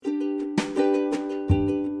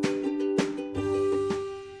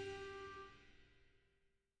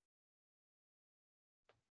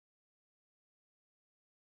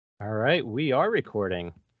right, we are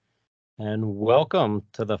recording. And welcome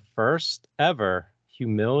to the first ever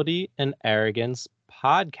Humility and Arrogance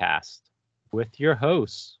podcast with your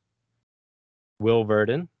hosts, Will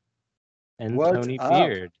Verdon and What's Tony up?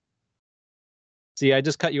 Beard. See, I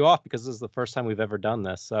just cut you off because this is the first time we've ever done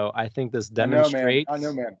this. So I think this I know, man. I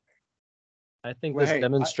know, demonstrates man. I think Well, this hey,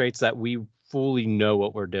 demonstrates that we fully know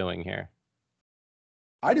what we're doing here.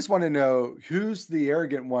 I just want to know who's the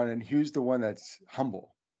arrogant one and who's the one that's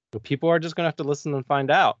humble. But people are just gonna have to listen and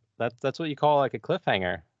find out. That's what you call like a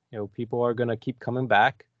cliffhanger. People are gonna keep coming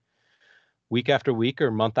back week after week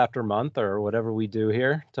or month after month or whatever we do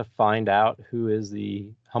here to find out who is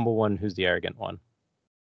the humble one, who's the arrogant one.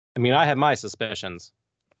 I mean, I have my suspicions,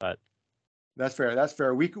 but That's fair. That's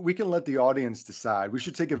fair. We can let the audience decide. We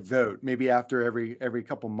should take a vote. Maybe after every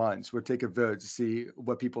couple months, we'll take a vote to see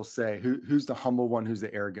what people say. Who's the humble one? Who's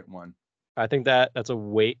the arrogant one? I think that's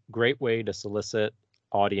a great way to solicit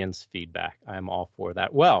audience feedback. I'm all for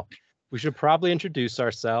that. Well, we should probably introduce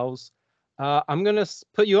ourselves. I'm gonna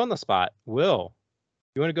put you on the spot. Will,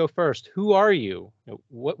 you want to go first? Who are you?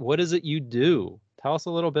 What is it you do? Tell us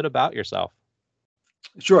a little bit about yourself.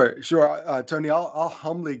 Sure, sure. Tony, I'll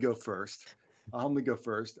humbly go first. I'll humbly go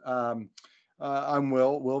first. I'm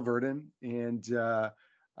Will Verdon, and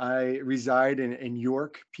I reside in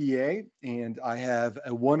York, PA, and I have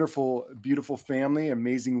a wonderful, beautiful family,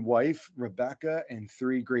 amazing wife, Rebecca, and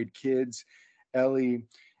three great kids, Ellie,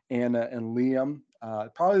 Anna, and Liam.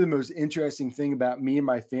 Probably the most interesting thing about me and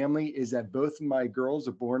my family is that both of my girls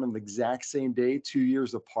are born on the exact same day, 2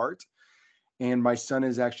 years apart, and my son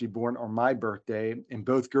is actually born on my birthday, and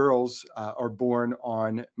both girls are born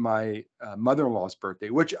on my mother-in-law's birthday,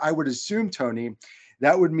 which I would assume, Tony,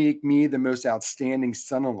 that would make me the most outstanding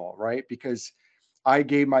son-in-law, right? Because I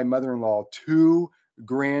gave my mother-in-law two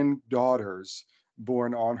granddaughters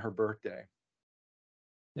born on her birthday.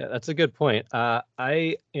 Yeah, that's a good point.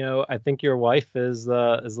 I think your wife is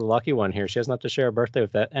the lucky one here. She doesn't have to share a birthday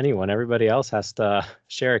with anyone. Everybody else has to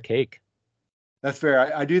share a cake. That's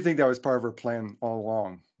fair. I do think that was part of her plan all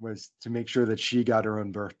along, was to make sure that she got her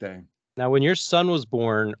own birthday. Now, when your son was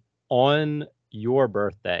born on your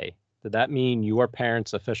birthday, did that mean your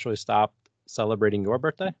parents officially stopped celebrating your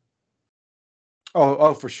birthday?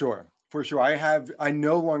 Oh, for sure. For sure. I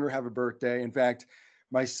no longer have a birthday. In fact,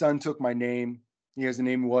 my son took my name. He has the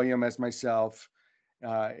name William as myself.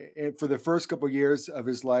 For the first couple of years of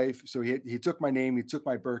his life, so he took my name, he took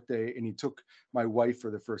my birthday, and he took my wife for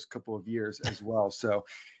the first couple of years as well. So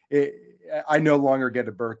it, I no longer get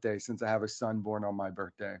a birthday since I have a son born on my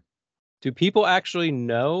birthday. Do people actually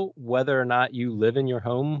know whether or not you live in your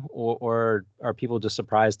home, or are people just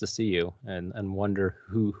surprised to see you and wonder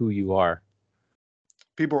who you are?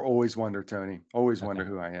 People always wonder, Tony, always Okay. wonder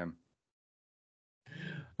who I am.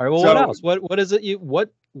 All right. Well, what So else? What is it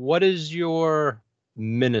what is your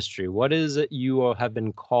ministry? What is it you have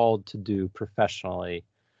been called to do professionally?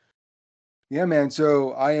 yeah, man.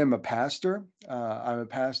 So I am a pastor. I'm a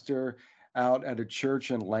pastor out at a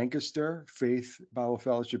church in Lancaster, Faith Bible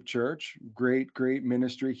Fellowship Church. Great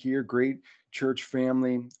ministry here. Great church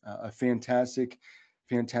family. A fantastic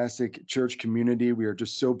church community. We are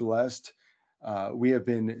just so blessed. We have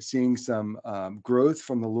been seeing some growth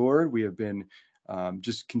from the Lord. We have been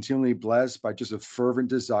just continually blessed by just a fervent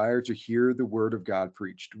desire to hear the word of God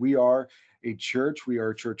preached. We are a church. We are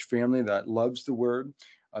a church family that loves the word,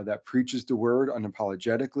 that preaches the word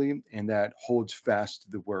unapologetically, and that holds fast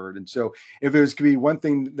to the word. And so, if there was to be one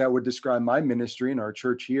thing that would describe my ministry and our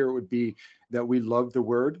church here, it would be that we love the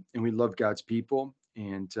word and we love God's people,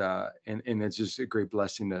 and it's just a great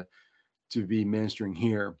blessing to be ministering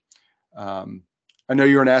here. Um, I know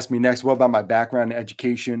you're going to ask me next, what about my background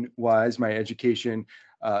education wise? My education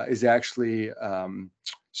is actually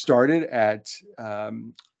started at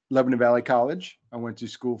Lebanon Valley College. I went to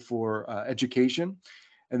school for education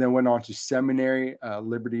and then went on to seminary,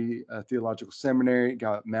 Liberty Theological Seminary,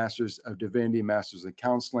 got Master's of Divinity, Master's of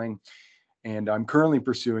Counseling. And I'm currently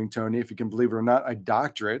pursuing, Tony, if you can believe it or not, a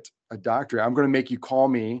doctorate. I'm going to make you call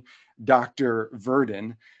me Dr.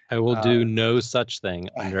 Verdon. I will Uh, do no such thing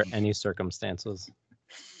under any circumstances.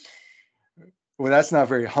 Well, that's not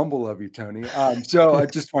very humble of you, Tony. So I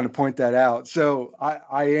just want to point that out. So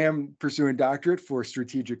I am pursuing doctorate for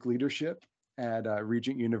strategic leadership at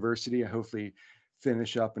Regent University. I hopefully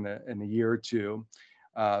finish up in a year or two.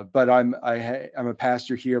 But I'm a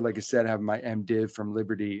pastor here. Like I said, I have my MDiv from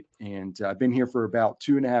Liberty, and I've been here for about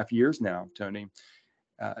 2.5 years now, Tony,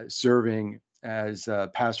 serving as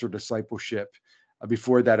pastor discipleship.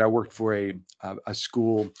 Before that, I worked for a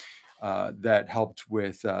school that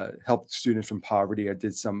helped students from poverty. I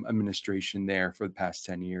did some administration there for the past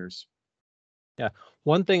 10 years. Yeah.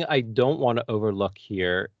 One thing I don't want to overlook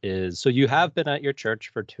here is, so you have been at your church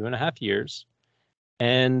for 2.5 years,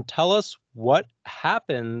 and tell us what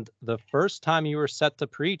happened the first time you were set to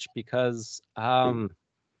preach, because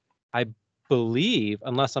I believe,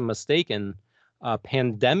 unless I'm mistaken,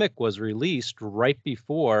 Pandemic was released right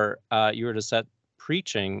before you were to set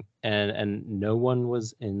preaching, and no one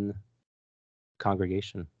was in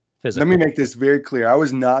congregation Let me physically. make this very clear. I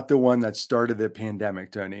was not the one that started the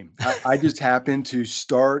pandemic, Tony. I just happened to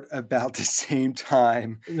start about the same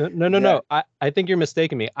time No, no, no, that no. I think you're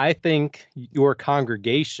mistaking me. I think your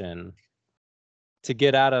congregation, to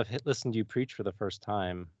get out of listen to you preach for the first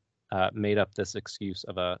time, made up this excuse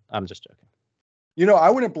of a. I'm just joking. I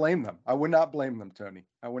wouldn't blame them. I would not blame them, Tony.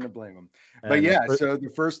 I wouldn't blame them. But And yeah, so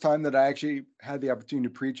the first time that I actually had the opportunity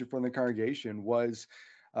to preach in front of the congregation was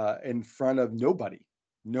in front of nobody.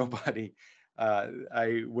 Nobody.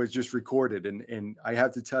 I was just recorded. And I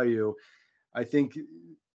have to tell you, I think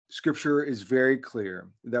scripture is very clear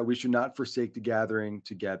that we should not forsake the gathering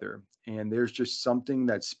together. And there's just something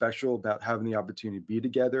that's special about having the opportunity to be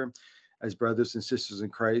together as brothers and sisters in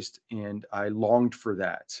Christ. And I longed for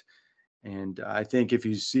that. And I think if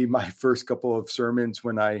you see my first couple of sermons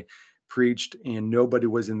when I preached and nobody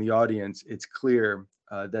was in the audience, it's clear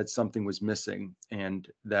that something was missing. And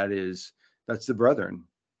that's the brethren,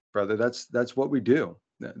 brother. That's what we do.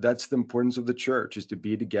 That's the importance of the church, is to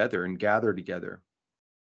be together and gather together.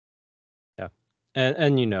 yeah,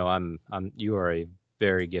 and you are a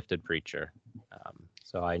very gifted preacher,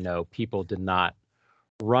 so I know people did not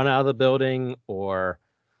run out of the building or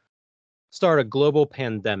start a global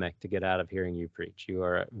pandemic to get out of hearing you preach. You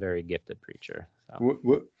are a very gifted preacher. So.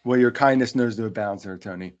 Well, your kindness knows no bounds there,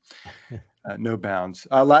 Tony. No bounds.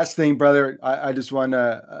 Last thing, brother, I just want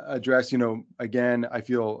to address, again, I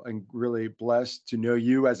feel really blessed to know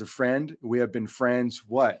you as a friend. We have been friends,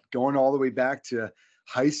 going all the way back to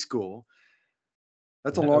high school.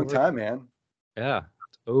 That's a Yeah, long time, man. yeah,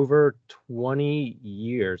 it's over 20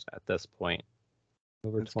 years at this point.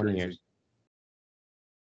 Over That's 20 crazy. years.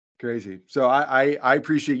 Crazy. So I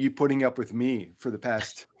appreciate you putting up with me for the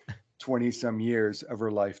past 20 some years of our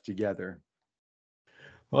life together.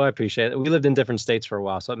 Well, I appreciate it. We lived in different states for a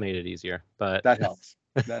while, so it made it easier. But That helps.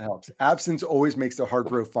 That helps. Absence always makes the heart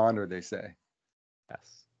grow fonder, they say.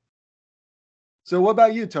 yes. So what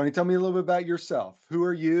about you, Tony? Tell me a little bit about yourself. Who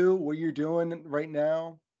are you? What you're doing right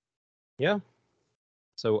now? Yeah.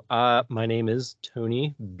 So my name is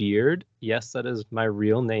Tony Beard. Yes, that is my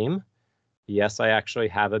real name. Yes, I actually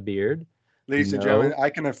have a beard. Ladies and gentlemen, No, I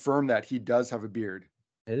can affirm that he does have a beard.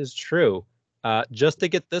 it is true. Just to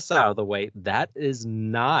get this out of the way, that is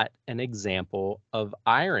not an example of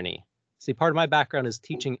irony. See, part of my background is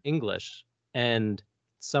teaching English, and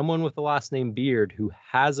someone with the last name Beard who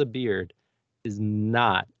has a beard is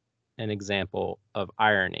not an example of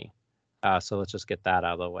irony. So let's just get that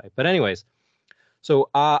out of the way. But anyways, so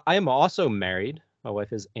I am also married. My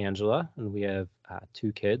wife is Angela, and we have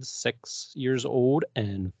 2 kids, 6 years old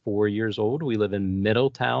and 4 years old. We live in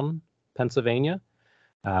Middletown, Pennsylvania.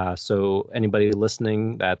 So anybody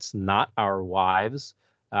listening that's not our wives,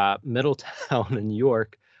 Middletown in New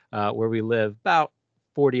York, where we live, about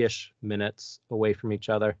 40-ish minutes away from each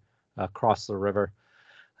other, across the river.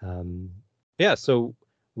 Yeah, so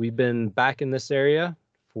we've been back in this area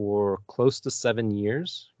for close to 7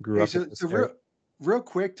 years. Grew Hey, up in so this so area. real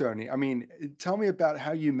quick, Tony. I mean, tell me about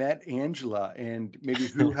how you met Angela and maybe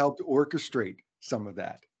who helped orchestrate some of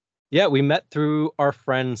that. Yeah, we met through our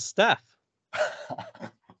friend Steph.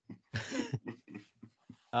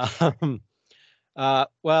 Um,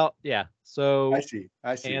 well, yeah. I So see.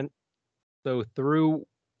 I see. and so through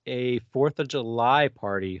a 4th of July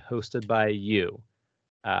party hosted by you,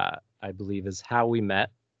 I believe is how we met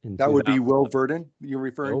in That would be Will 2011. Verdon you're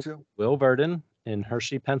referring Will, to? Will Verdon in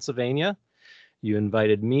Hershey, Pennsylvania. You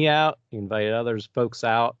invited me out. You invited others folks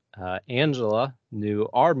out. Angela knew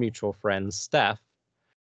our mutual friend Steph.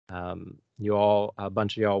 A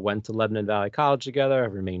bunch of y'all went to Lebanon Valley College together,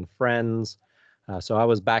 have remained friends. So I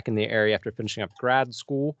was back in the area after finishing up grad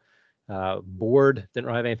school. Bored, didn't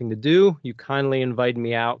really have anything to do. You kindly invited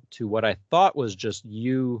me out to what I thought was just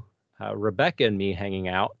you, Rebecca, and me hanging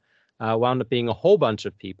out. Wound up being a whole bunch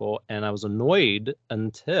of people, and I was annoyed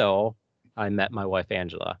until I met my wife,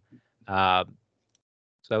 Angela. So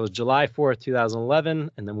that was July 4th, 2011,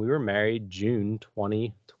 and then we were married June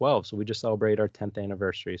 2012. So we just celebrated our 10th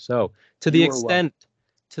anniversary. So to the You are welcome. extent,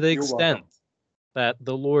 to the You're extent welcome. that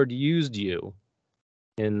the Lord used you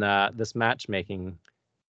in this matchmaking,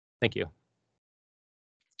 thank you.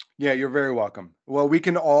 Yeah, you're very welcome. Well, we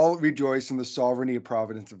can all rejoice in the sovereignty and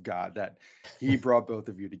providence of God that he brought both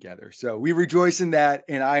of you together. So we rejoice in that.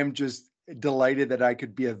 And I'm just delighted that I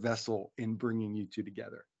could be a vessel in bringing you two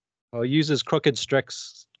together. Well, he uses crooked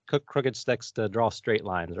sticks to draw straight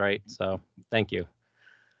lines, right? So thank you.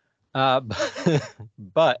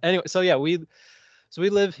 But anyway, so yeah, we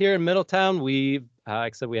live here in Middletown. We,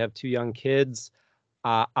 like I said, we have 2 young kids.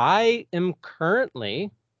 I am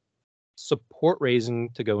currently support raising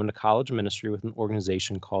to go into college ministry with an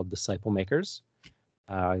organization called Disciple Makers.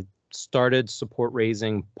 I started support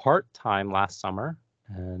raising part-time last summer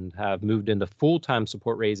and have moved into full-time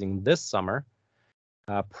support raising this summer.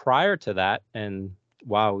 Prior to that, and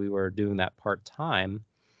while we were doing that part-time,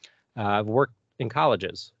 I've worked in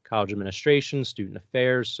colleges, college administration, student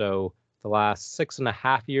affairs. So the last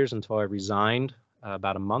 6.5 years until I resigned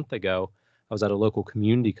about a month ago, I was at a local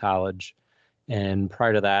community college. And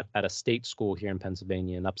prior to that, at a state school here in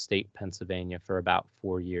Pennsylvania, in upstate Pennsylvania, for about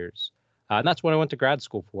 4 years. And that's what I went to grad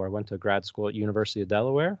school for. I went to grad school at University of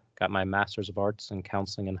Delaware, got my Master's of Arts in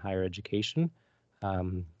Counseling and Higher Education.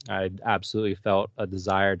 I absolutely felt a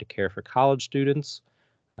desire to care for college students,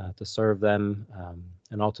 to serve them.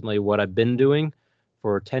 And ultimately, what I've been doing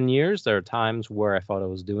for 10 years, there are times where I thought I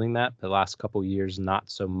was doing that, but the last couple of years, not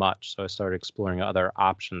so much. So I started exploring other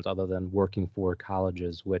options other than working for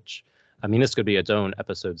colleges, which, I mean, this could be its own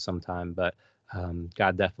episode sometime, but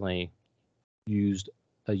God definitely used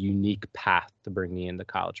a unique path to bring me into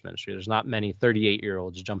college ministry. There's not many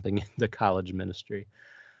 38-year-olds jumping into college ministry.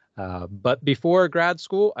 But before grad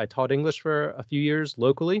school, I taught English for a few years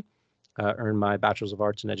locally, earned my Bachelor's of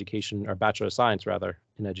Arts in Education, or Bachelor of Science, rather,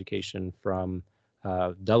 in Education from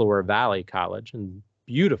Delaware Valley College in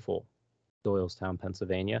beautiful Doylestown,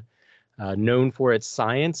 Pennsylvania, known for its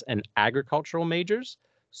science and agricultural majors.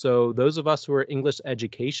 So those of us who are English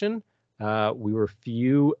education, we were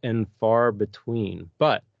few and far between,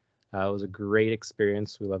 but it was a great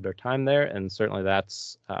experience. We loved our time there, and certainly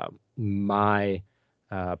that's my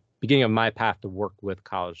beginning of my path to work with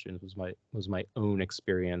college students. Was my own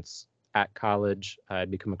experience at college.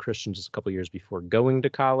 I'd become a Christian just a couple years before going to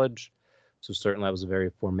college, so certainly that was a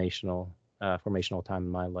very formational time in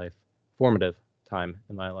my life, formative time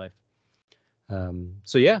in my life.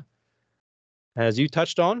 So yeah, as you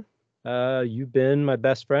touched on, you've been my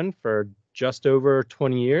best friend for just over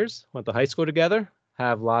 20 years. Went to high school together.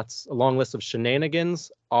 Have a long list of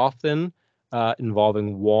shenanigans, often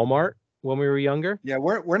involving Walmart when we were younger. Yeah,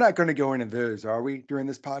 we're not going to go into those, are we, during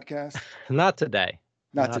this podcast? Not today.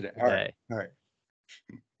 Not today. All right.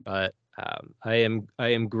 But I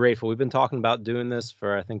am grateful. We've been talking about doing this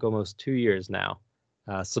for, I think, almost 2 years now,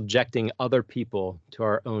 subjecting other people to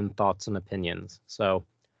our own thoughts and opinions. So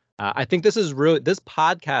I think this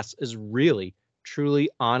podcast is really, truly,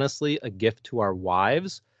 honestly a gift to our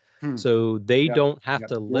wives. So they don't have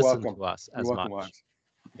to listen to us as much. Wives.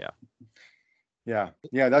 Yeah.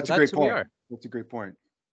 That's a great point. That's a great point.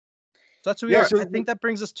 So that's who we are. So I think that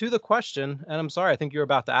brings us to the question, and I'm sorry, I think you're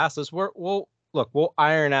about to ask this. We'll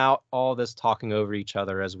iron out all this talking over each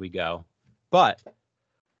other as we go. But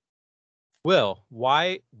Will,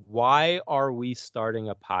 why are we starting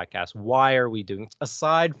a podcast? Why are we doing,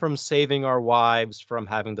 aside from saving our wives from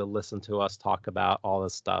having to listen to us talk about all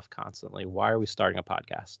this stuff constantly, why are we starting a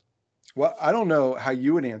podcast? Well, I don't know how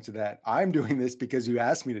you would answer that. I'm doing this because you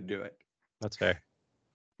asked me to do it. That's fair.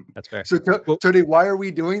 So, Tony, why are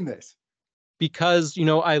we doing this? Because,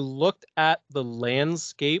 I looked at the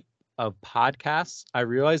landscape of podcasts. I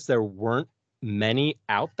realized there weren't many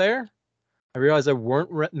out there. I realized there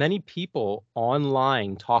weren't many people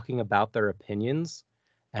online talking about their opinions.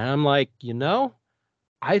 And I'm like,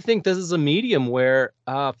 I think this is a medium where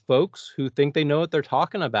folks who think they know what they're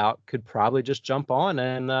talking about could probably just jump on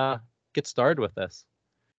and get started with this.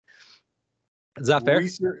 Is that fair?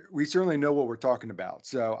 We certainly know what we're talking about,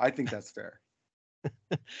 so I think that's fair.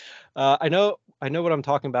 I know what I'm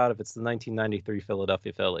talking about if it's the 1993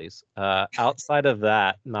 Philadelphia Phillies. Outside of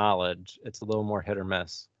that knowledge, it's a little more hit or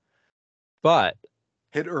miss. But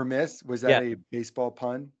hit or miss? Was that a baseball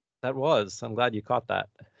pun? That was. I'm glad you caught that.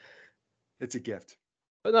 It's a gift.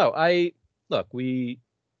 But no, we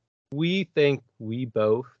think we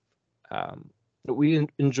both we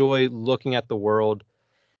enjoy looking at the world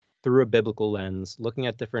through a biblical lens, looking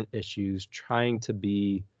at different issues, trying to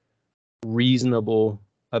be reasonable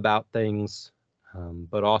about things,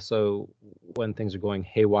 but also when things are going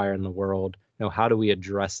haywire in the world, how do we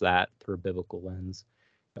address that through a biblical lens?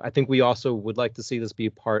 I think we also would like to see this be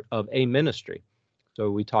a part of a ministry.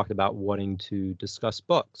 So we talked about wanting to discuss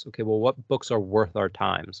books. Okay, well, what books are worth our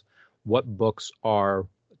times? What books are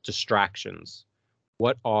distractions?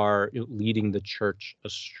 What are leading the church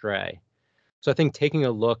astray? So I think taking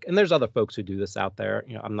a look, and there's other folks who do this out there.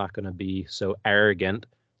 I'm not going to be so arrogant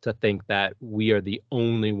to think that we are the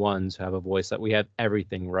only ones who have a voice, that we have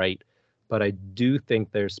everything right. But I do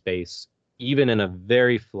think there's space, even in a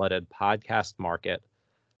very flooded podcast market,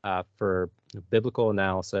 for biblical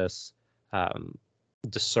analysis, um,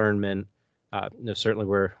 discernment. Certainly,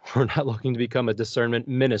 we're not looking to become a discernment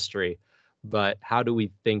ministry, but how do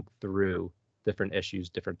we think through different issues,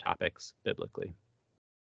 different topics biblically?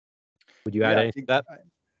 Would you add Yeah, anything to that?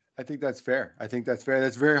 I think that's fair. I think that's fair.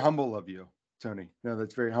 That's very humble of you, Tony. No,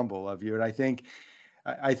 that's very humble of you. And I think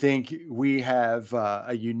we have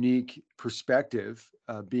a unique perspective,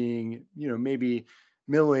 being, maybe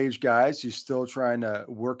middle-aged guys who's still trying to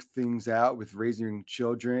work things out with raising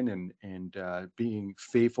children and being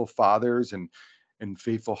faithful fathers and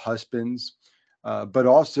faithful husbands. But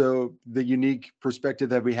also the unique perspective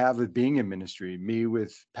that we have of being in ministry, me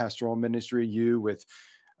with pastoral ministry, you with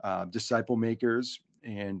disciple makers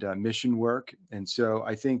and mission work. And so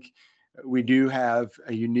I think we do have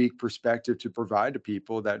a unique perspective to provide to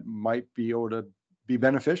people that might be able to be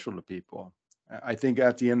beneficial to people. I think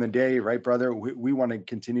at the end of the day, right, brother, we want to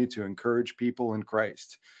continue to encourage people in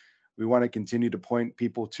Christ. We want to continue to point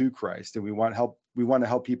people to Christ, and we want to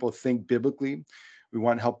help people think biblically. We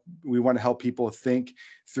want to help people think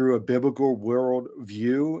through a biblical world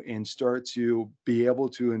view and start to be able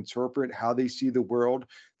to interpret how they see the world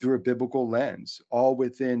through a biblical lens, all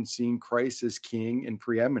within seeing Christ as king and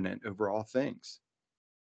preeminent over all things.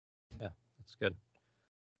 Yeah, that's good.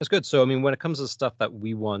 That's good. So, I mean, when it comes to stuff that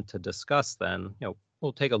we want to discuss, then,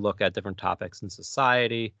 we'll take a look at different topics in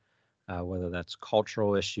society, whether that's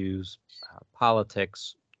cultural issues,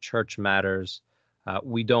 politics, church matters.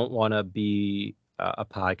 We don't want to be a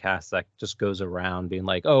podcast that just goes around being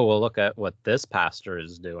like, oh, well, look at what this pastor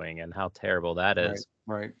is doing and how terrible that is.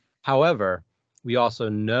 Right. However, we also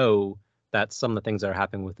know that some of the things that are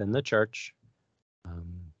happening within the church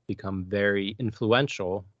become very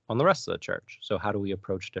influential on the rest of the church. So how do we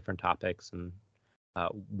approach different topics, and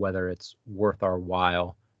whether it's worth our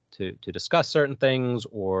while to discuss certain things,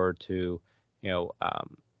 or to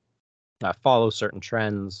follow certain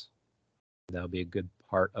trends? That'll be a good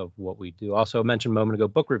part of what we do. Also, I mentioned a moment ago,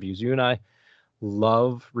 book reviews. You and I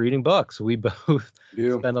love reading books. We both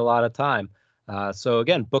spend a lot of time. So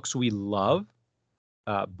again, books we love,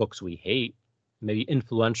 books we hate, maybe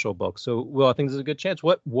influential books. So, Will, I think there's a good chance.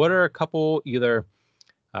 What are a couple either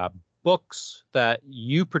books that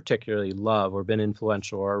you particularly love or been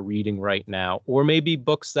influential or are reading right now, or maybe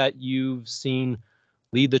books that you've seen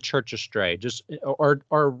lead the church astray, just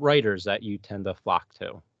or writers that you tend to flock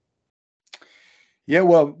to? Yeah,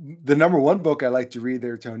 well, the number one book I like to read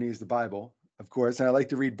there, Tony, is the Bible, of course, and I like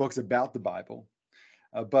to read books about the Bible.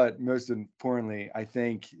 But most importantly, I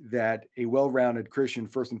think that a well-rounded Christian,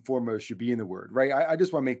 first and foremost, should be in the Word, right? I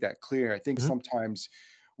just want to make that clear. I think sometimes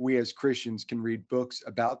we as Christians can read books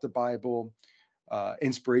about the Bible,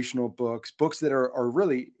 inspirational books that are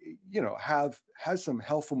really, has some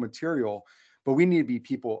helpful material, but we need to be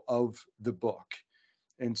people of the book.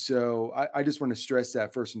 And so I just want to stress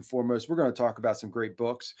that first and foremost. We're going to talk about some great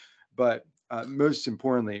books, but most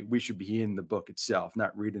importantly, we should be in the book itself,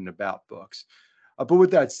 not reading about books. But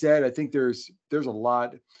with that said, I think there's a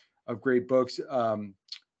lot of great books.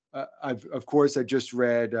 Of course, I just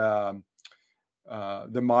read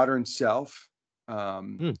The Modern Self.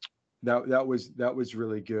 That was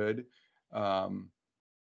really good.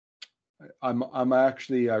 I'm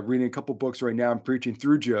actually reading a couple books right now. I'm preaching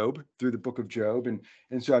through the book of Job,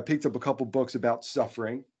 and so I picked up a couple books about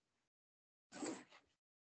suffering.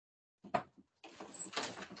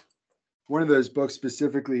 One of those books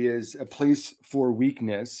specifically is A Place for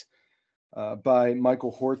Weakness by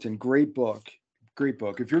Michael Horton. Great book.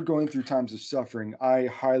 If you're going through times of suffering, I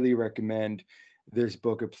highly recommend this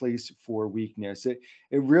book, A Place for Weakness. It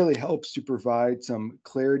really helps to provide some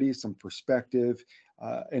clarity, some perspective,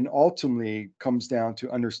 and ultimately comes down to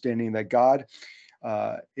understanding that God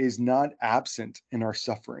is not absent in our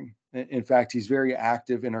suffering. In fact, he's very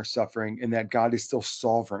active in our suffering, and that God is still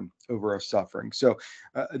sovereign over our suffering. So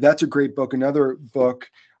that's a great book. Another book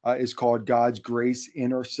is called God's Grace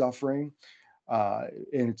in Our Suffering.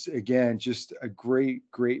 And it's, again, just a great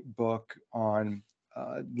book on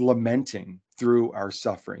lamenting through our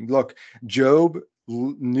suffering. Look, Job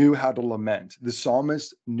knew how to lament. The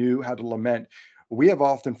psalmist knew how to lament. We have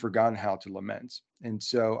often forgotten how to lament. And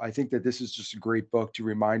so I think that this is just a great book to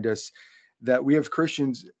remind us that we have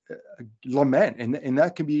Christians lament, and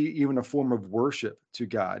that can be even a form of worship to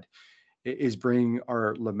God, is bringing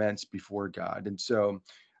our laments before God. And so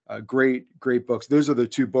great books. Those are the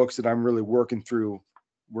two books that I'm really working through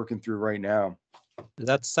right now.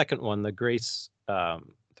 That second one, The Grace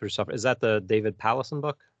Through Suffering, is that the David Pallison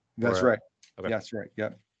book? That's right. Okay. That's right. Yeah.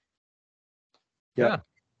 Yep. Yeah,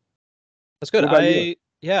 that's good. What about you?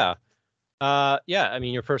 I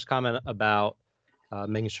mean, your first comment about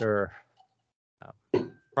making sure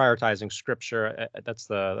prioritizing scripture, that's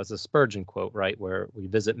a Spurgeon quote, right? Where we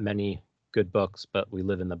visit many good books, but we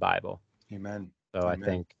live in the Bible. Amen. So I Amen.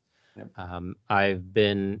 think Yep. I've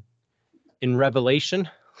been in Revelation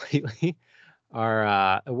lately.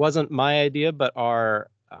 It wasn't my idea, but our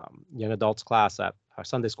young adults class at our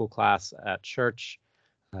Sunday school class at church,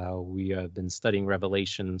 we have been studying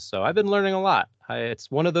Revelation. So I've been learning a lot. It's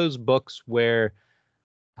one of those books where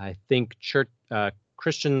I think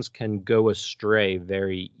Christians can go astray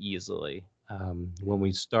very easily when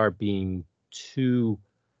we start being too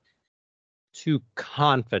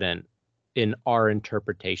confident in our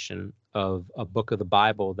interpretation of a book of the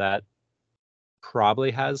Bible that probably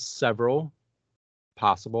has several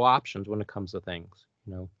possible options when it comes to things.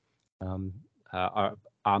 Um, are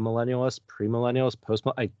amillennialists,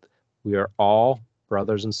 premillennialists, we are all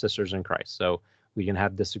brothers and sisters in Christ. So we can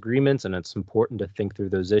have disagreements, and it's important to think through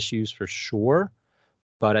those issues for sure.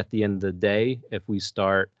 But at the end of the day, if we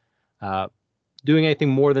start doing anything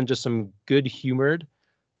more than just some good-humored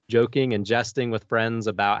joking and jesting with friends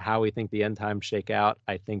about how we think the end times shake out,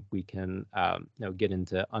 I think we can get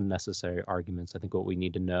into unnecessary arguments. I think what we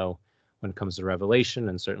need to know when it comes to Revelation,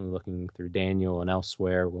 and certainly looking through Daniel and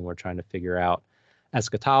elsewhere when we're trying to figure out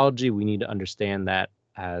eschatology, we need to understand that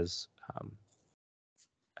as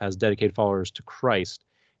dedicated followers to Christ,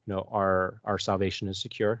 our salvation is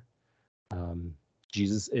secure.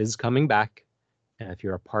 Jesus is coming back, and if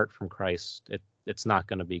you're apart from Christ, it's not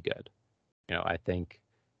going to be good. I think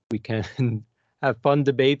we can have fun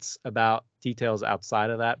debates about details outside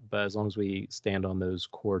of that, but as long as we stand on those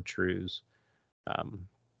core truths,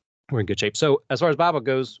 we're in good shape. So as far as Bible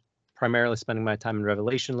goes, primarily spending my time in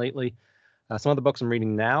Revelation lately. Some of the books I'm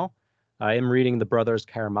reading now, I am reading The Brothers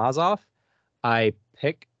Karamazov. I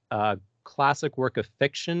pick a classic work of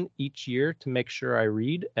fiction each year to make sure I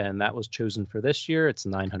read, and that was chosen for this year. It's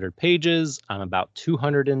 900 pages. I'm about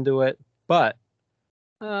 200 into it, but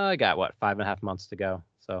I got 5.5 months to go.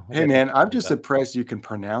 So Hey, man, I'm just impressed you can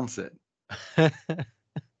pronounce it.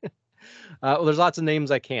 Well, there's lots of names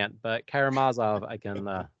I can't, but Karamazov, I can.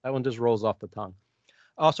 That one just rolls off the tongue.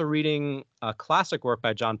 Also reading a classic work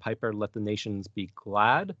by John Piper, Let the Nations Be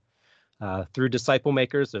Glad. Through Disciple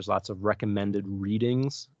Makers, there's lots of recommended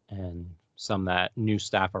readings and some that new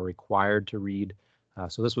staff are required to read.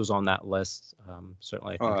 So this was on that list.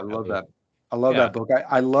 Certainly, I think. I love that. I love that book.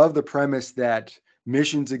 I love the premise that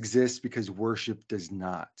missions exist because worship does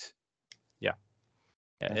not. Yeah.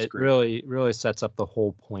 That's It great. really sets up the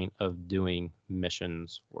whole point of doing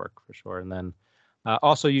missions work for sure. And then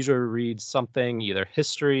also usually read something either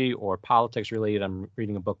history or politics related. I'm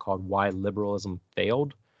reading a book called Why Liberalism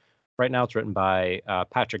Failed. Right now it's written by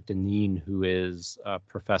Patrick Deneen, who is a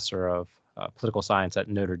professor of political science at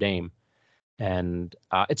Notre Dame. And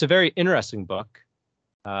it's a very interesting book.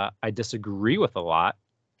 I disagree with a lot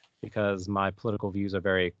because my political views are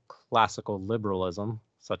very classical liberalism,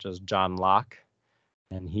 such as John Locke.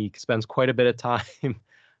 And he spends quite a bit of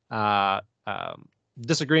time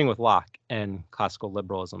disagreeing with Locke and classical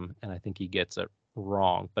liberalism, and I think he gets it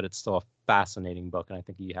wrong. But it's still a fascinating book, and I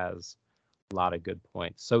think he has a lot of good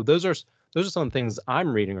points. So those are some things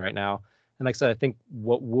I'm reading right now. And like I said, I think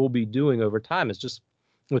what we'll be doing over time is just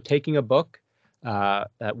taking a book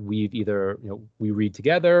that we've either we read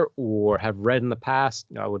together or have read in the past.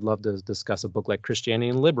 I would love to discuss a book like Christianity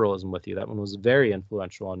and Liberalism with you. That one was very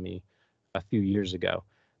influential on me a few years ago.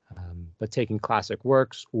 But taking classic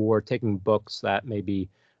works or taking books that maybe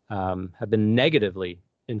have been negatively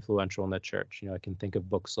influential in the church. I can think of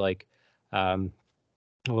books like what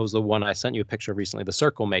was the one I sent you a picture of recently, The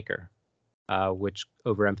Circle Maker, which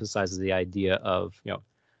overemphasizes the idea of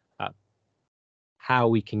how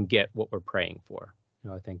we can get what we're praying for.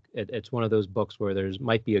 I think it's one of those books where there's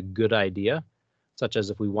might be a good idea, such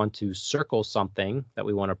as if we want to circle something that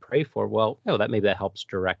we want to pray for. Well, that helps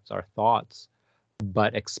direct our thoughts,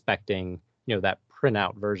 but expecting that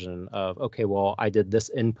printout version of, okay, well, I did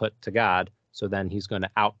this input to God, so then he's going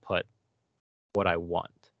to output what I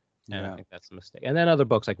want. And I think that's a mistake. And then other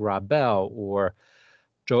books like Rob Bell or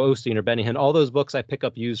Joe Osteen or Benny Hinn, all those books I pick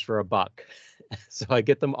up used for $1. So I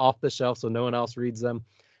get them off the shelf so no one else reads them,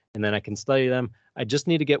 and then I can study them. I just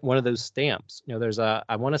need to get one of those stamps.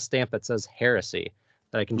 I want a stamp that says heresy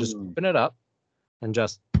that I can just open it up and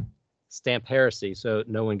just stamp heresy so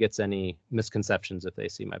no one gets any misconceptions if they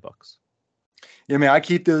see my books. Yeah, man, I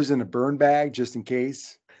keep those in a burn bag just in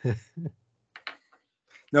case.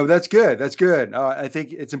 No, that's good. That's good. I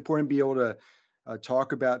think it's important to be able to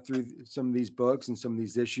talk about through some of these books and some of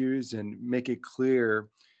these issues and make it clear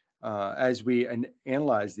as we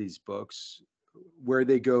analyze these books, where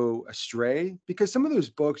they go astray, because some of those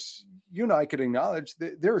books, you and I could acknowledge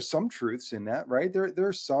that there are some truths in that, right? There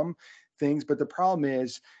are some things, but the problem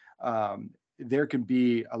is, there can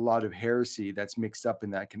be a lot of heresy that's mixed up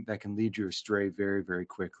in that can lead you astray very, very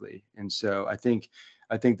quickly. And so I think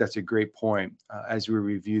that's a great point, as we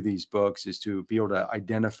review these books, is to be able to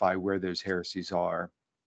identify where those heresies are,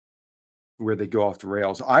 where they go off the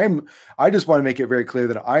rails. I just want to make it very clear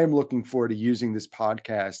that I am looking forward to using this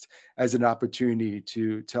podcast as an opportunity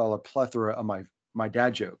to tell a plethora of my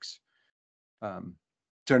dad jokes.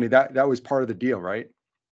 Tony, that was part of the deal, right?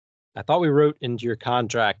 I thought we wrote into your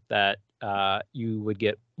contract that you would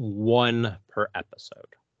get one per episode.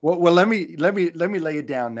 Well, let me lay it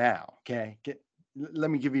down now. Okay. Let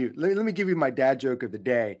me give you my dad joke of the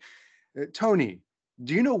day. Tony,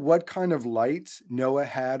 do you know what kind of lights Noah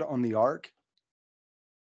had on the ark?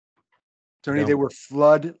 Tony, they were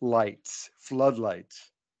floodlights. Floodlights.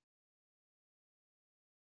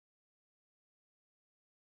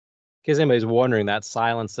 In case anybody's wondering, that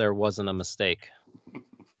silence there wasn't a mistake.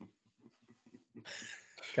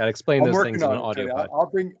 Got to explain those things in an audio pod.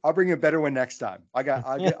 I'll bring a better one next time. I'll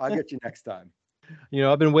get you next time. You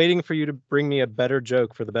know, I've been waiting for you to bring me a better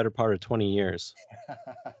joke for the better part of 20 years.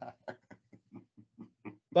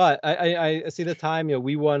 But I see the time, you know,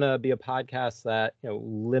 we want to be a podcast that, you know,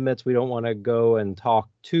 limits. We don't want to go and talk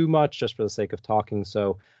too much just for the sake of talking.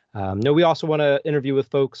 So, no, we also want to interview with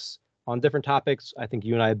folks on different topics. I think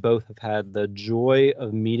you and I both have had the joy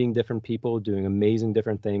of meeting different people, doing amazing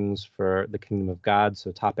different things for the kingdom of God.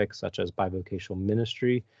 So topics such as bivocational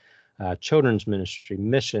ministry, children's ministry,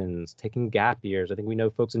 missions, taking gap years. I think we know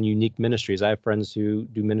folks in unique ministries. I have friends who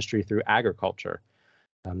do ministry through agriculture.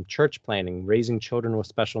 Church planning, raising children with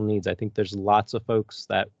special needs. I think there's lots of folks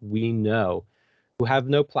that we know who have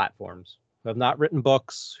no platforms, who have not written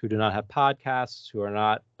books, who do not have podcasts, who are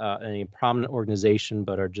not in any prominent organization,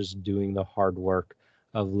 but are just doing the hard work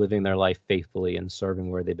of living their life faithfully and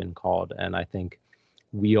serving where they've been called. And I think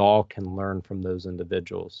we all can learn from those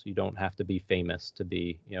individuals. You don't have to be famous to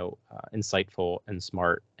be, you know, insightful and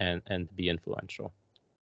smart and to be influential.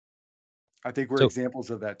 I think we're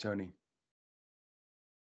examples of that, Tony.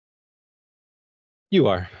 You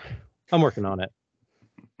are. I'm working on it.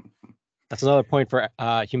 That's another point for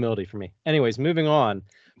humility for me. Anyways, moving on.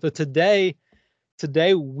 So today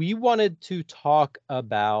we wanted to talk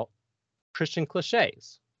about Christian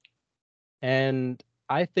cliches. And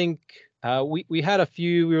I think we had a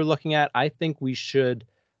few we were looking at. I think we should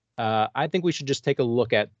just take a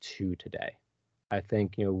look at two today. I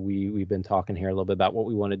think, you know, we've been talking here a little bit about what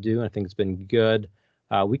we want to do, and I think it's been good.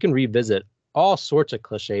 We can revisit all sorts of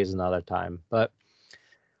cliches another time, but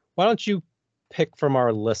why don't you pick from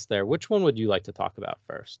our list there? Which one would you like to talk about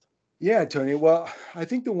first? Yeah, Tony. Well, I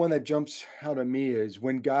think the one that jumps out at me is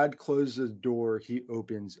when God closes a door, he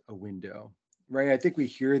opens a window, right? I think we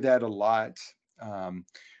hear that a lot.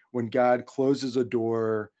 When God closes a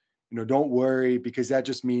door, you know, don't worry, because that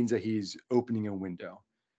just means that he's opening a window,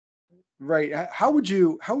 right? How would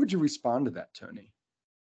you respond to that, Tony?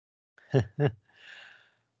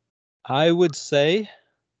 I would say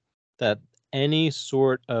that any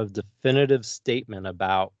sort of definitive statement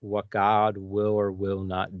about what God will or will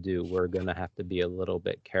not do, we're going to have to be a little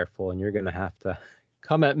bit careful, and you're going to have to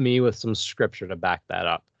come at me with some scripture to back that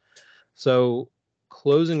up. So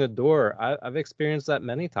closing a door, I've experienced that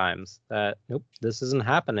many times, that nope, this isn't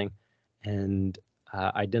happening. And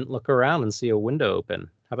I didn't look around and see a window open.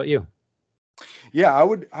 How about you? Yeah, I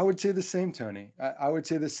would say the same, Tony. I would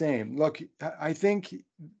say the same. Look, I think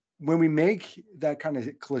when we make that kind of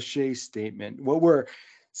cliche statement, what we're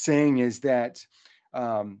saying is that,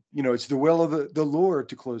 you know, it's the will of the Lord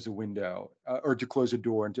to close a window, or to close a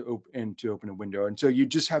door and to open a window. And so you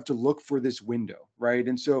just have to look for this window, right?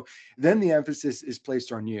 And so then the emphasis is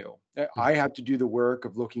placed on you. I have to do the work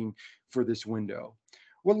of looking for this window.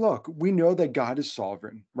 Well, look, we know that God is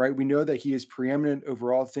sovereign, right? We know that he is preeminent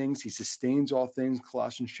over all things. He sustains all things,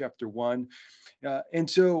 Colossians chapter 1. And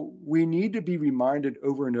so we need to be reminded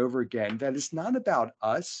over and over again that it's not about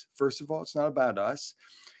us. First of all, it's not about us.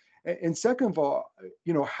 And second of all,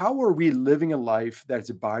 you know, how are we living a life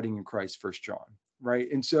that's abiding in Christ, 1 John, right?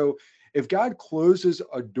 And so if God closes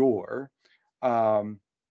a door,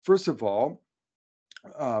 first of all,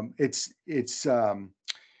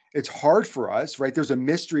 it's hard for us, right? There's a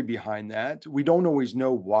mystery behind that. We don't always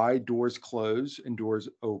know why doors close and doors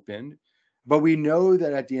open, but we know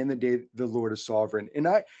that at the end of the day, the Lord is sovereign. And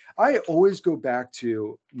I always go back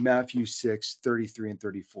to Matthew 6:33 and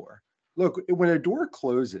 34. Look, when a door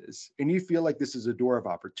closes and you feel like this is a door of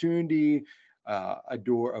opportunity, a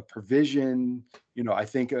door of provision. I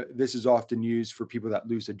think this is often used for people that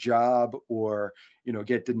lose a job or,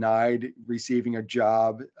 get denied receiving a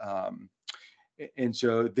job. And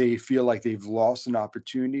so they feel like they've lost an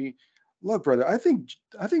opportunity. Look, brother, I think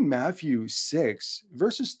Matthew 6,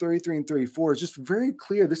 verses 33 and 34 is just very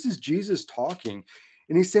clear. This is Jesus talking.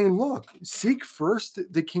 And he's saying, look, seek first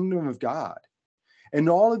the kingdom of God. And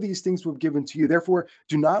all of these things will be given to you. Therefore,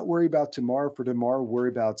 do not worry about tomorrow, for tomorrow will worry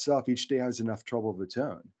about itself. Each day has enough trouble of its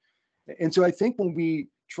own. And so I think when we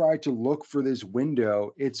try to look for this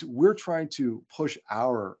window, we're trying to push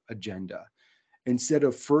our agenda instead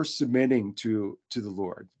of first submitting to the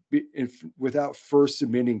Lord, without first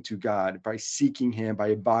submitting to God, by seeking him, by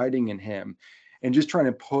abiding in him, and just trying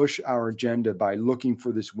to push our agenda by looking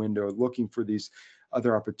for this window, looking for these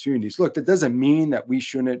other opportunities. Look, that doesn't mean that we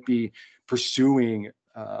shouldn't be pursuing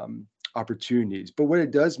opportunities, but what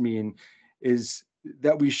it does mean is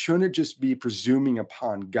that we shouldn't just be presuming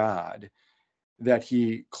upon God that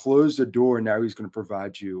he closed the door and now he's going to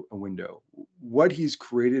provide you a window. What he's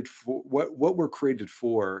created for, what we're created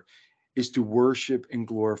for, is to worship and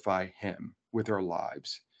glorify him with our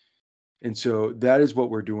lives. And so that is what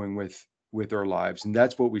we're doing with our lives, and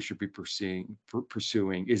that's what we should be pursuing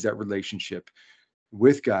is that relationship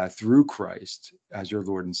with God through Christ as your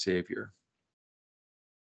Lord and Savior.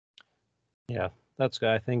 Yeah, that's good.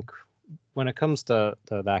 I think when it comes to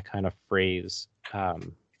that kind of phrase, I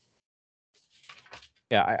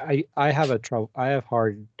have a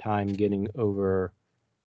hard time getting over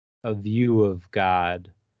a view of God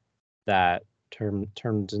that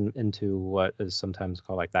turns into what is sometimes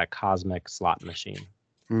called like that cosmic slot machine.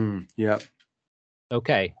 Yeah.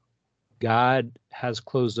 Okay, God has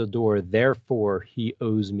closed a door, therefore he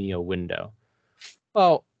owes me a window.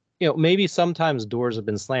 Well, maybe sometimes doors have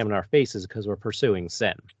been slammed in our faces because we're pursuing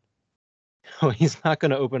sin. He's not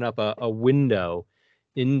going to open up a window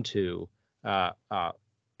into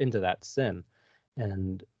that sin.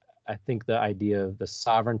 And I think the idea of the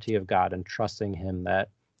sovereignty of God and trusting him, that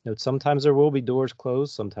sometimes there will be doors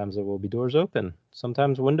closed, sometimes there will be doors open,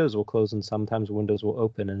 sometimes windows will close and sometimes windows will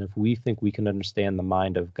open. And if we think we can understand the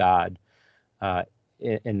mind of God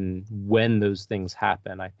and when those things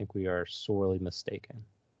happen, I think we are sorely mistaken.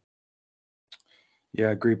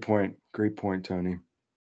 Yeah, great point, Tony.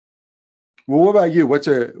 Well, what about you? What's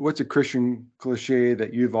a Christian cliche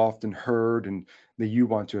that you've often heard and that you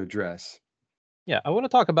want to address? Yeah, I want to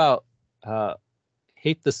talk about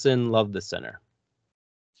hate the sin, love the sinner.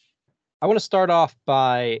 I want to start off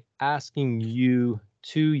by asking you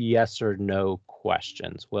 2 yes or no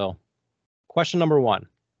questions. Well, question number 1.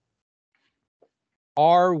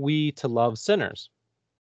 Are we to love sinners?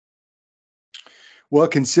 Well,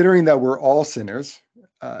 considering that we're all sinners,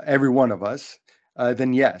 every one of us,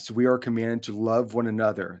 then yes, we are commanded to love one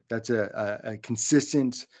another. That's a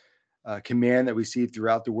consistent command that we see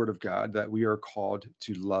throughout the Word of God, that we are called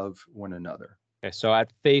to love one another. Okay, so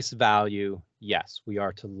at face value, yes, we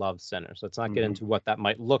are to love sinners. Let's not get into what that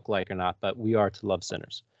might look like or not, but we are to love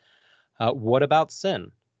sinners. What about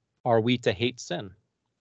sin? Are we to hate sin?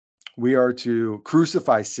 We are to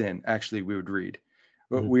crucify sin, actually, we would read.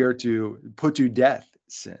 But we are to put to death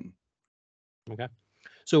sin. Okay.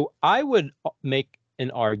 So I would make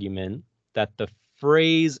an argument that the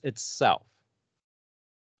phrase itself,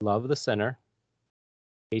 love the sinner,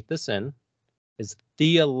 hate the sin, is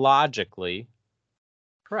theologically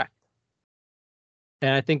correct.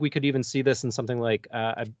 And I think we could even see this in something like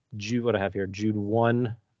Jude, what I have here, Jude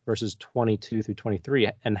 1, verses 22 through 23,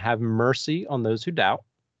 and have mercy on those who doubt.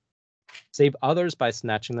 Save others by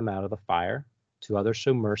snatching them out of the fire. To others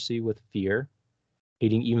show mercy with fear,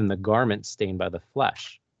 hating even the garment stained by the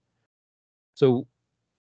flesh. So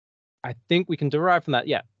I think we can derive from that,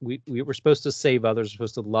 yeah, we're supposed to save others, we're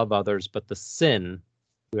supposed to love others, but the sin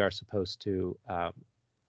we are supposed to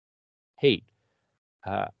hate.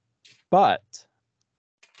 But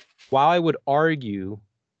while I would argue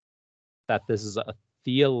that this is a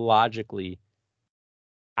theologically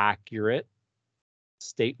accurate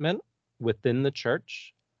statement within the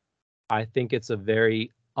church, I think it's a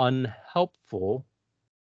very unhelpful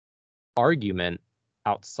argument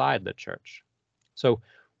outside the church. So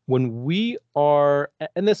when we are,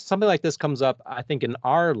 and this something like this comes up, I think in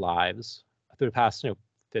our lives through the past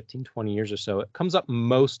 15, 20 years or so, it comes up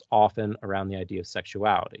most often around the idea of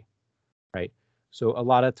sexuality, right? So a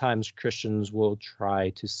lot of times Christians will try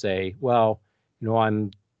to say, well,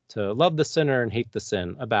 I'm to love the sinner and hate the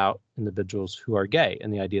sin, about individuals who are gay,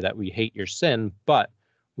 and the idea that we hate your sin, but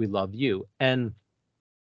we love you. And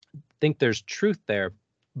I think there's truth there,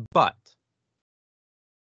 but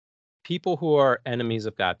people who are enemies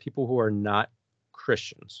of God, people who are not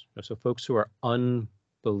Christians, so folks who are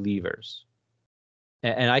unbelievers,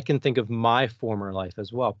 and I can think of my former life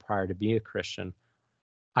as well prior to being a Christian,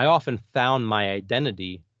 I often found my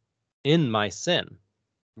identity in my sin.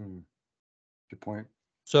 Good point.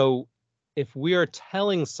 So if we are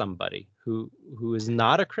telling somebody who is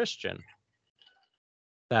not a Christian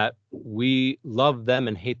that we love them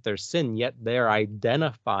and hate their sin, yet they're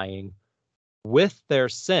identifying with their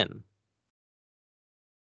sin,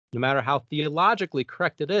 no matter how theologically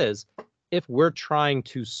correct it is, if we're trying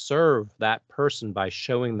to serve that person by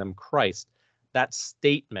showing them Christ, that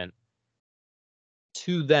statement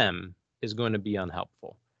to them is going to be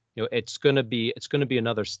unhelpful. It's going to be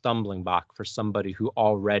another stumbling block for somebody who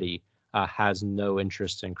already has no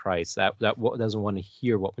interest in Christ, that doesn't want to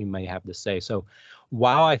hear what we may have to say. So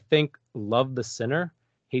while I think love the sinner,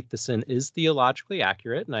 hate the sin is theologically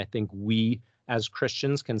accurate, and I think we as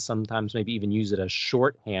Christians can sometimes maybe even use it as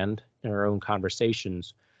shorthand in our own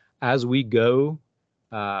conversations, as we go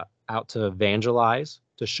out to evangelize,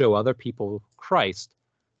 to show other people Christ,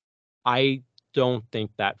 I don't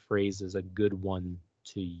think that phrase is a good one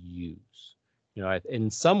to use. In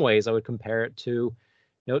some ways, I would compare it to,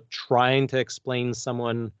 trying to explain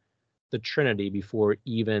someone the Trinity before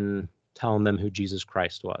even telling them who Jesus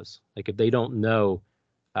Christ was. Like if they don't know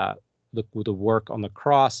the work on the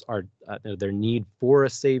cross, or their need for a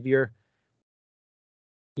savior,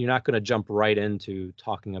 you're not going to jump right into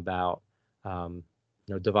talking about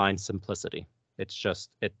divine simplicity.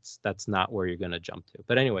 That's not where you're going to jump to.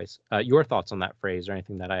 But anyways, your thoughts on that phrase or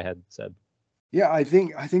anything that I had said? Yeah, I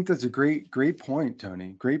think that's a great point,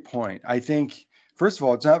 Tony. Great point. I think first of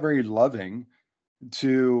all, it's not very loving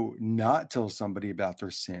to not tell somebody about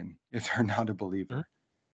their sin if they're not a believer.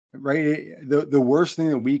 Right? The worst thing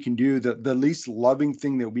that we can do, the least loving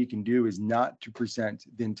thing that we can do, is not to present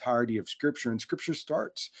the entirety of Scripture. And Scripture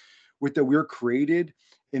starts with that we're created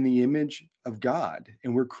in the image of God,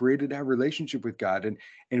 and we're created to have a relationship with God,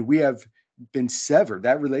 and we have been severed.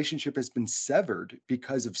 That relationship has been severed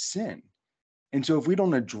because of sin. And so if we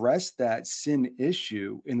don't address that sin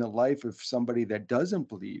issue in the life of somebody that doesn't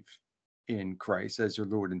believe in Christ as their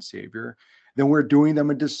Lord and Savior, then we're doing them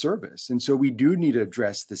a disservice. And so we do need to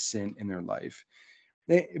address the sin in their life.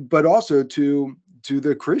 But also to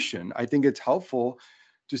the Christian, I think it's helpful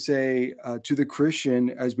to say to the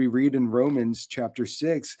Christian, as we read in Romans chapter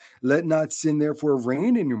 6, let not sin therefore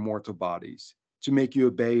reign in your mortal bodies to make you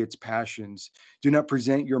obey its passions. Do not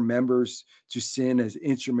present your members to sin as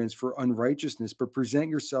instruments for unrighteousness, but present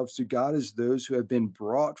yourselves to God as those who have been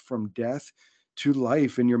brought from death to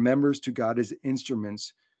life, and your members to God as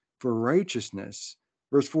instruments for righteousness.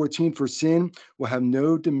 Verse 14, for sin will have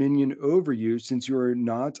no dominion over you, since you are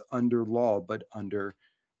not under law, but under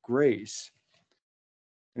grace.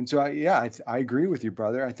 And so, I agree with you,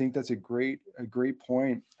 brother. I think that's a great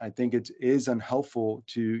point. I think it is unhelpful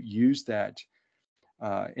to use that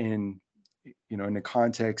in a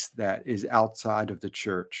context that is outside of the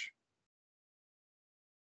church.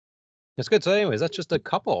 That's good. So anyways, that's just a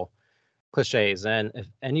couple cliches, and if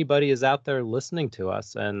anybody is out there listening to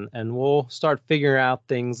us, and we'll start figuring out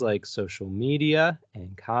things like social media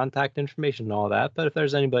and contact information and all that, but if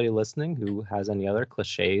there's anybody listening who has any other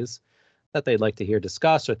cliches that they'd like to hear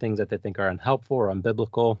discussed, or things that they think are unhelpful or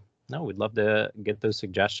unbiblical, no, we'd love to get those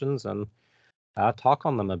suggestions and talk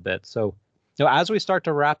on them a bit. So as we start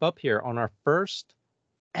to wrap up here on our first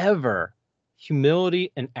ever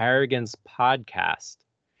Humility and Arrogance podcast,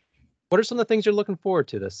 what are some of the things you're looking forward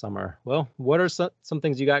to this summer? Well, what are some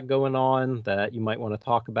things you got going on that you might want to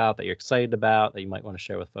talk about, that you're excited about, that you might want to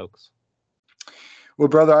share with folks? Well,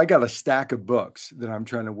 brother, I got a stack of books that I'm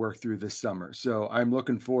trying to work through this summer. So I'm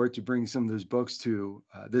looking forward to bringing some of those books to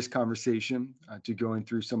this conversation, to going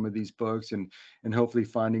through some of these books, and hopefully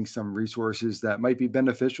finding some resources that might be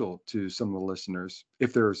beneficial to some of the listeners,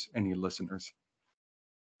 if there's any listeners.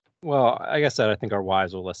 Well, like I said, I think our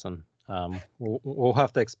wives will listen. We'll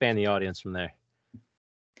have to expand the audience from there.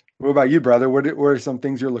 What about you, brother? What are some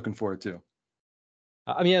things you're looking forward to?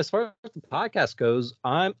 I mean, as far as the podcast goes,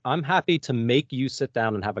 I'm happy to make you sit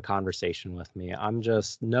down and have a conversation with me. I'm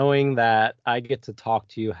just knowing that I get to talk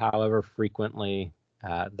to you however frequently.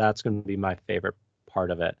 That's going to be my favorite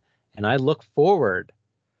part of it, and I look forward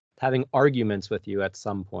to having arguments with you at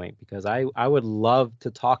some point, because I would love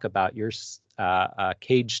to talk about your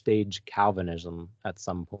cage stage Calvinism at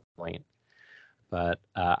some point. But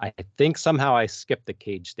I think somehow I skipped the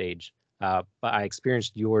cage stage, but I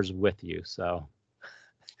experienced yours with you. So,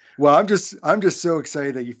 well, I'm just so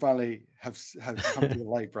excited that you finally have come to the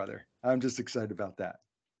light, brother. I'm just excited about that.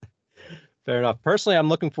 Fair enough. Personally, I'm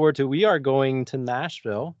looking forward to. We are going to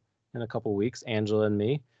Nashville in a couple weeks, Angela and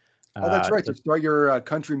me. Oh, that's right. To To start your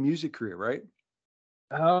country music career, right?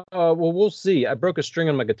 well, we'll see. I broke a string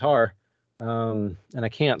on my guitar, and I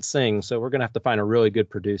can't sing, so we're gonna have to find a really good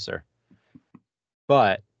producer.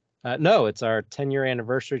 But no, it's our 10-year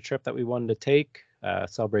anniversary trip that we wanted to take,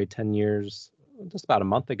 celebrate 10 years just about a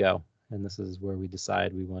month ago. And this is where we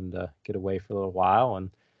decided we wanted to get away for a little while. And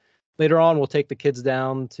later on, we'll take the kids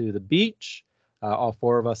down to the beach. All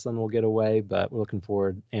four of us then will get away, but we're looking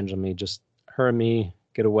forward, Angela and me, just her and me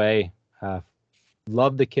get away.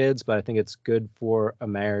 Love the kids, but I think it's good for a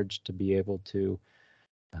marriage to be able to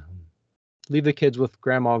um, leave the kids with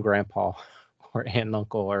grandma and grandpa or aunt and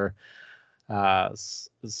uncle or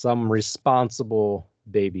some responsible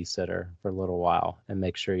babysitter for a little while and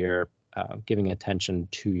make sure you're giving attention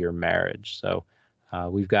to your marriage. So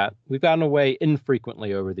we've gotten away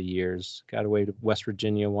infrequently over the years. Got away to West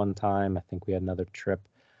Virginia one time. I think we had another trip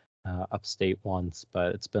upstate once,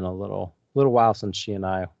 but it's been a little while since she and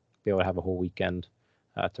I be able to have a whole weekend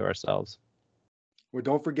to ourselves. Well,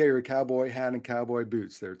 don't forget your cowboy hat and cowboy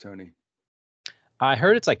boots there, Tony. I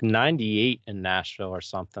heard it's like 98 in Nashville or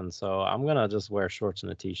something, so I'm gonna just wear shorts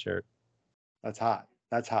and a t-shirt. That's hot.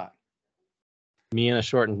 That's hot. Me in a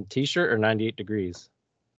short and t-shirt or 98 degrees?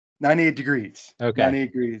 98 degrees. Okay. 98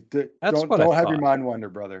 degrees. That's what Don't I have your thought. mind wander,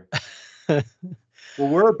 brother. Well,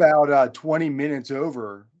 we're about 20 minutes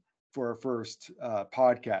over for our first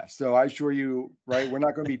podcast. So I assure you, right, we're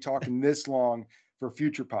not going to be talking this long for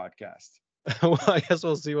future podcasts. Well, I guess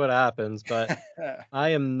we'll see what happens, but I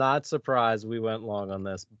am not surprised we went long on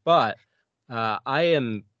this, but I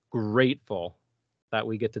am grateful that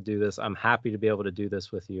we get to do this. I'm happy to be able to do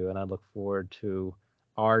this with you, and I look forward to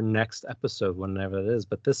our next episode, whenever it is.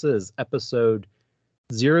 But this is episode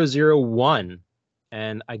 001,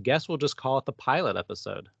 and I guess we'll just call it the pilot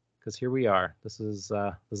episode because here we are. This is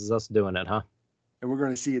us doing it, huh? And we're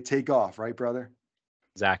going to see it take off, right, brother?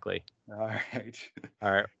 Exactly. All right.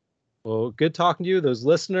 All right. Well, good talking to you. Those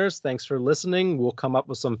listeners, thanks for listening. We'll come up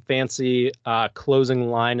with some fancy closing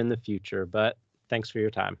line in the future, but thanks for your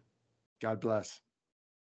time. God bless.